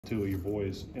two of your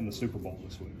boys in the Super Bowl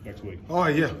next week. Oh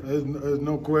yeah, there's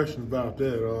no question about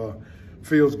that.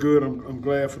 Feels good. I'm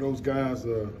glad for those guys'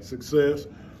 success.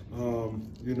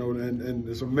 You know, and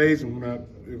it's amazing when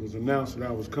it was announced that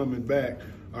I was coming back.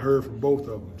 I heard from both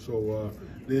of them, so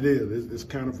it is. It's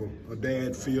kind of a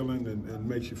dad feeling, and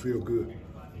makes you feel good.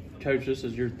 Coach, this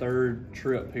is your third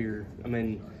trip here. I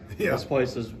mean, yeah. This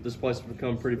place has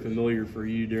become pretty familiar for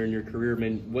you during your career. I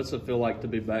mean, what's it feel like to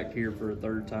be back here for a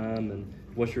third time, and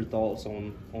what's your thoughts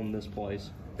on this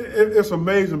place? It's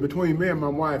amazing. Between me and my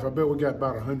wife, I bet we got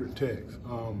about 100 texts.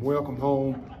 Welcome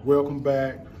home, welcome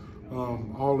back,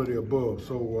 all of the above.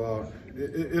 So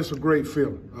it's a great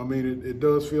feeling. I mean, it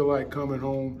does feel like coming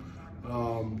home.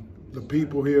 The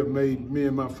people here have made me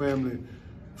and my family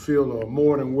feel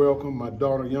more than welcome. My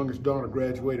youngest daughter,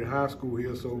 graduated high school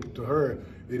here, so to her,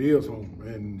 it is home.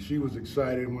 And she was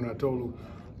excited when I told her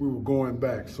we were going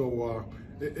back. So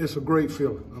it's a great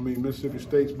feeling. I mean, Mississippi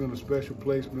State's been a special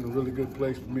place, been a really good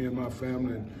place for me and my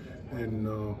family, and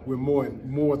we're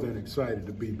more than excited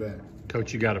to be back.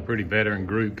 Coach, you got a pretty veteran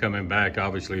group coming back.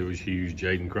 Obviously, it was huge.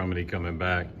 Jaden Crumedy coming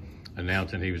back,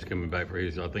 announcing he was coming back for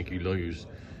his. I think you lose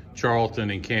Charlton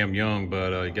and Cam Young,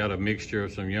 but you got a mixture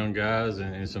of some young guys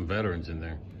and some veterans in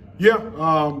there. Yeah,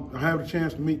 I had a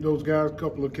chance to meet those guys a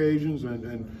couple of occasions,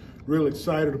 and really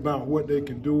excited about what they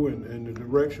can do and the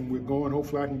direction we're going.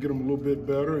 Hopefully I can get them a little bit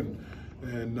better.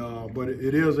 But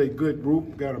it is a good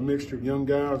group. Got a mixture of young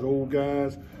guys, old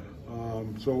guys.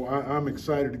 So I'm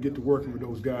excited to get to working with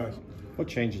those guys. What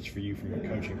changes for you from a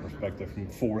coaching perspective from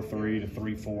 4-3 to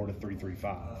 3-4 to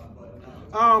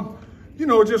 3-3-5? You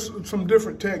know, just some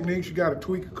different techniques. You got to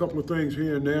tweak a couple of things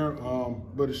here and there,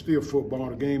 but it's still football.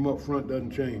 The game up front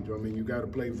doesn't change. I mean, you got to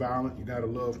play violent. You got to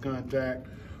love contact.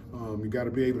 You got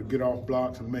to be able to get off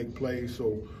blocks and make plays.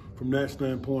 So from that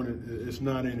standpoint, it's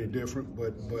not any different.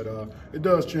 But it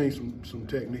does change some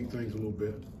technique things a little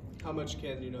bit. How much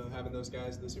can, having those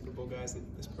guys, the Super Bowl guys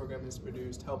that this program has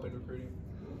produced, help in recruiting?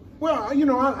 Well,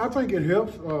 I think it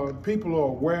helps. People are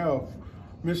aware of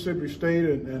Mississippi State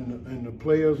and the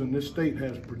players in this state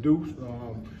has produced.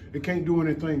 It can't do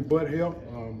anything but help.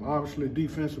 Obviously,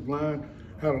 defensive line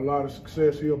had a lot of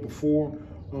success here before.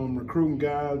 Recruiting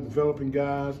guys, developing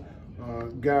guys,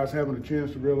 guys having a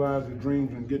chance to realize their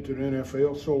dreams and get to the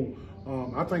NFL. So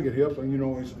I think it helps.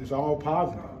 And it's all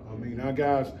positive. I mean, our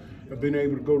guys have been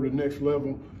able to go to the next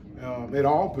level at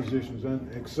all positions and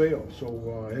excel.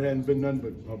 So it hasn't been nothing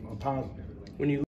but a positive. When you